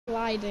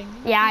Gliding.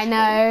 Yeah, I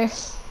know.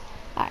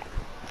 I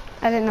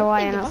don't know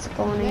why you're not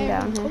spawning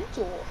down here.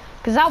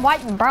 Because I'll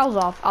wipe your brows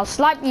off. I'll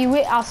slap you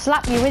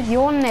with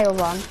your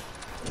nails on.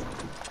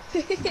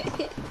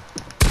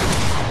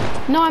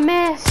 No, I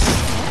missed.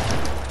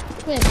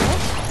 Wait, what?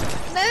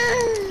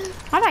 No.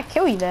 How did I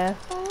kill you there?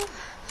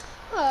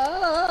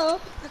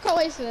 Oh, I can't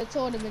wait for the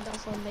tournament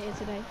that's on later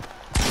today.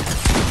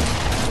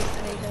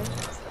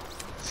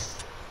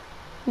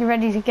 You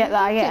ready to get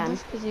that again?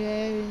 Because you're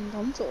in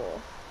contour.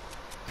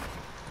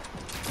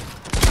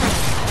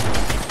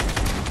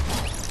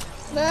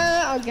 No,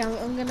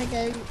 I'm gonna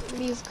go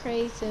leave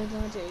creative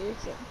and I'll do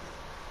it.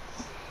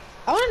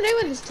 I wanna know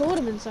when this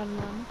tournament's on,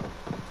 man.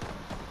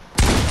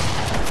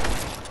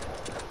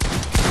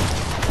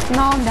 No,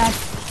 I'm dead.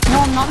 No,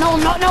 I'm not. No,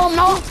 I'm not. No, I'm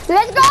not.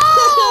 Let's go!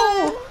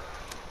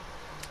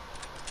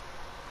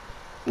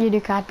 You do,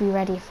 I'd be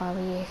ready if I were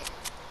you.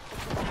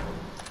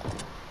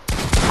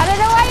 I don't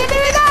know why you're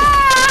doing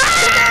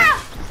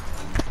that!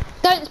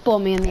 Don't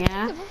spawn me in the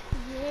air.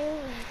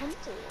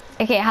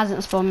 Okay, it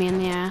hasn't spawned me in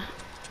the air.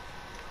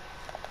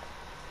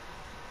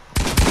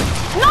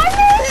 No!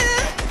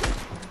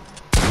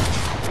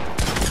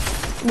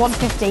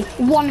 150.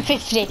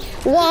 150.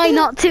 Why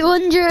not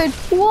 200?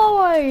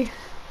 Why?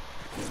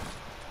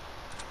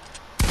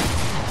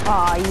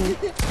 Aw, you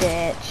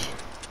bitch.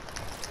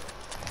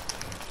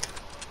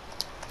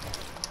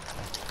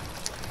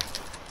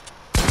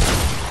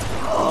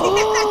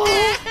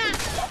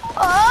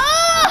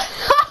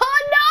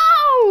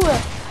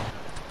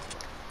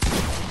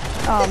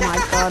 Oh my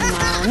god,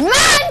 man.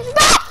 Man,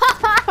 stop!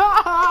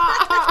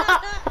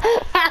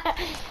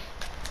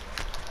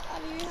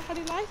 How do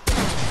you like it?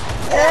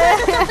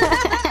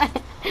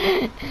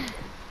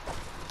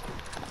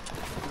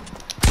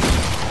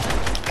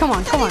 Come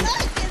on, come on.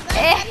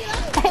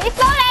 It's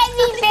not letting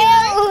me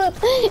build!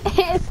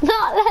 It's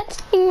not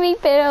letting me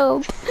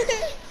build.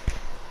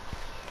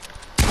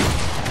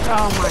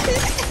 Oh my.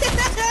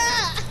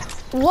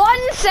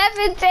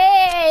 170!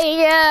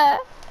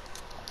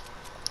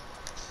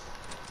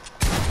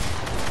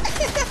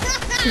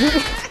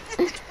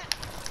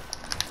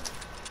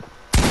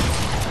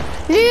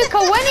 Luca,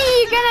 when are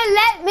you gonna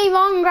let me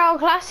Mongrel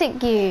Classic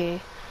you?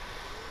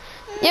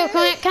 Yo,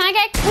 can I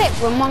get a clip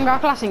when Mongrel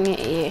Classic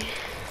you?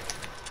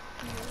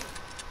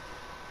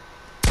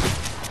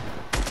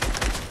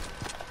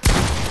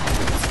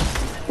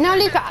 No,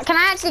 Luca, can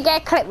I actually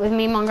get a clip with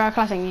me Mongrel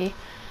Classic you?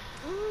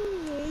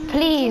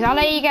 Please, I'll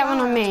let you get one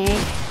on me. I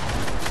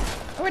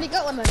already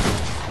got one on you.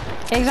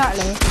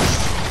 Exactly.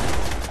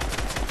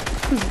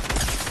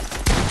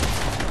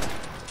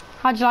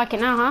 How'd you like it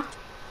now, huh?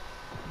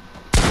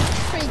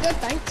 Pretty good,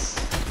 thanks.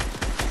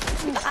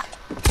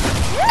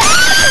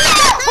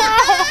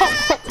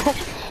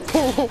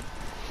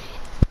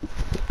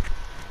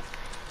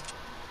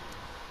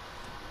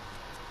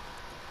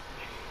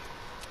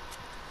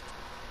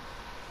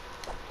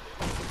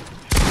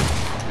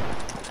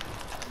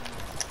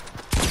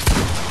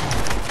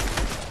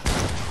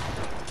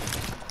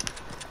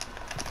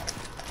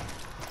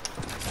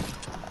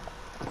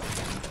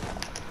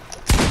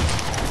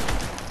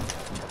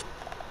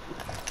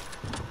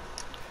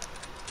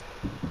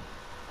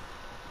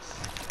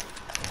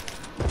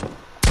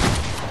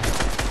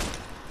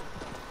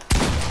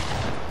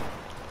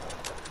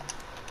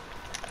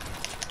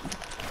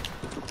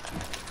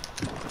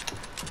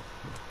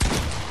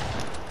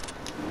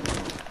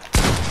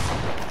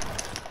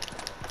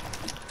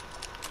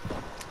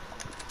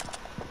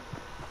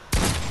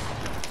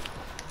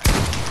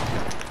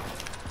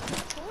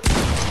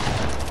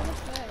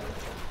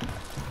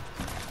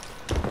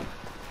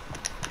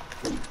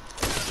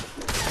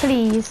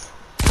 Please.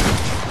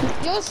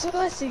 You're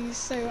sweating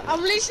so.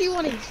 I'm literally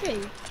 1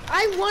 HP.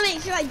 I'm 1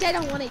 HP, like dead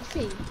on 1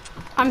 HP.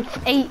 I'm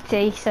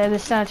 80, so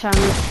there's still a chance.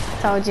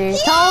 Told you. Yeah!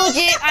 Told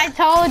you! I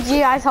told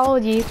you! I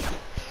told you.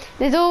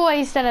 There's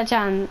always still a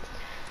chance.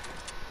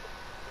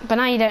 But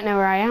now you don't know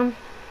where I am.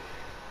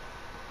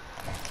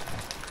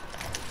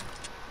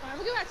 Alright,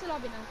 we'll go back to the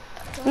lobby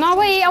now. No,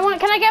 wait,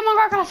 can I get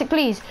Mongrel Classic,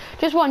 please?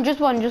 Just one, just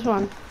one, just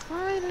one.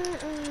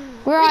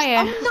 Where are you?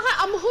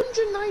 I'm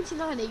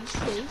 199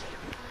 HP.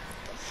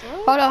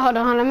 Hold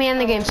on, let me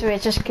end the game so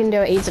it just can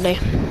do it easily.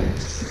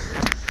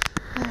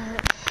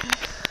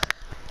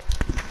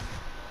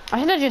 I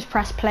should have just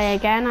pressed play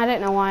again, I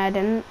don't know why I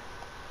didn't.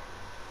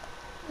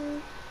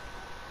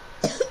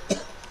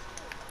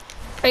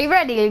 Are you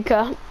ready,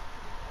 Luca?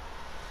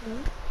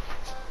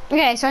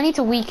 Okay, so I need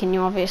to weaken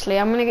you, obviously.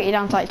 I'm gonna get you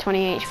down to like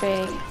 20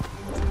 HP.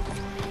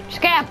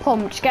 Just get a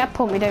pump,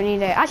 we don't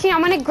need it. Actually, no,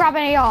 I'm gonna grab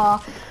an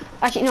AR.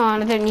 Actually, no, I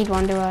don't need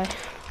one, do I?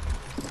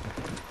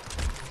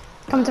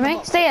 Come to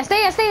me. Stay here,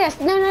 stay here, stay there.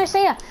 No,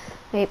 stay here.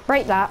 Wait,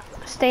 break that.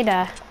 Stay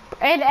there.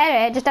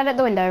 Edit, just edit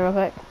the window real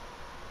quick.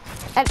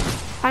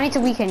 I need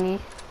to weaken you.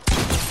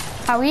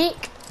 How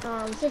weak?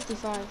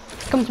 55.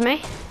 Come to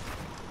me.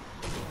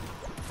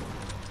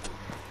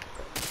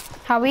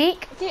 How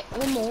weak? Okay,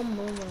 one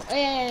more. Oh,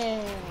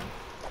 yeah.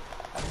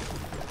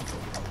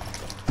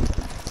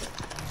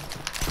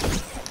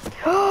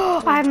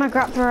 Oh, I had my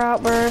grappler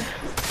out, bro.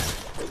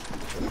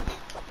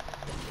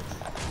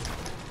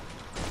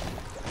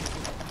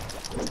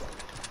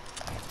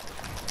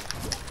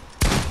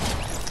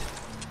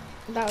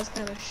 That was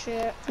kind of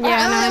shit.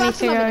 Yeah, no, I need that's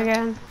to the go lobby now.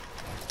 again.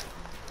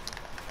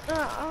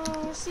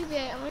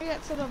 CBA, I'm gonna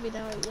get to the lobby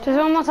now. Yeah. Just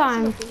one more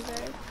time.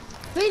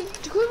 Wait,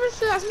 can we run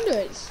through that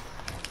windows?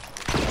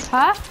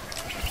 Huh?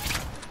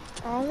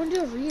 Oh, I want to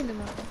do a random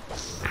one.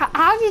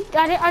 How do you,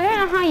 I don't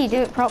know how you do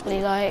it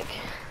properly, like.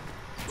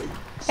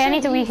 Okay, I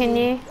need to weaken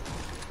you.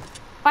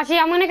 Actually,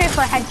 I'm gonna go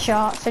for a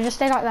headshot, so just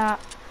stay like that.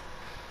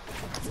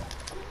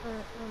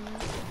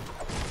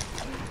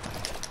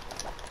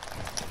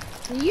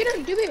 You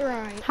don't do it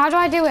right. How do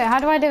I do it? How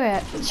do I do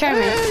it? Show me.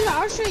 No,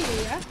 I'll show you,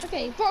 yeah?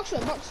 Okay, box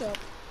up, box up.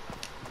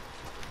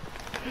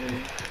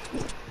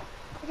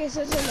 Okay,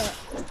 so look.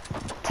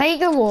 Take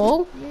the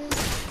wall.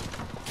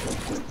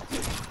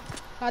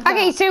 Like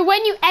Okay, that. so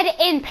when you edit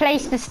in,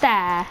 place the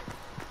stair.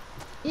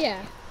 Yeah.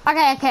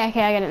 Okay, I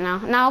get it now.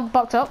 Now,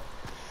 box up.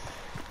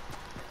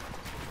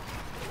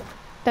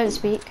 Don't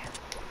speak.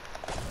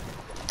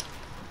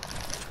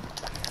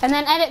 And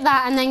then edit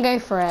that and then go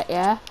for it,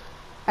 yeah?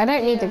 I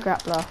don't need the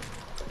grappler.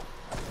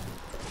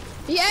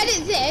 You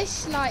edit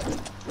this, like,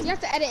 you have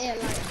to edit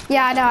it, like.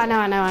 Yeah,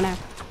 I know.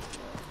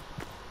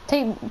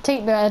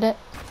 Take the edit,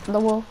 the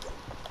wall.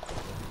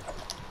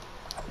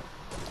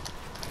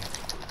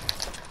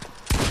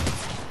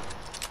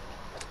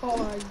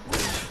 Oh,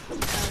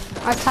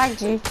 I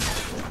tagged you.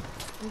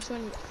 I'm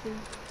 23.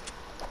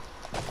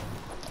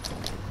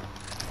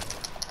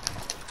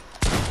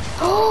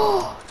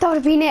 Oh, that would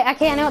have been it.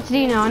 Okay, I know what to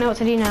do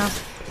now.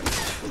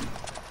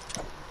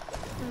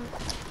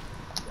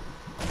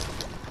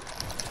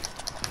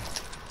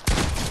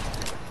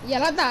 Yeah,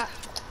 like that.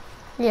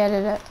 Yeah, I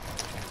did it.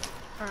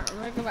 Alright, I'm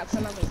gonna go back to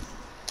the lobby.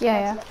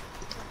 Yeah.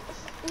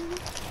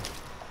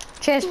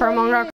 Cheers, Promonger.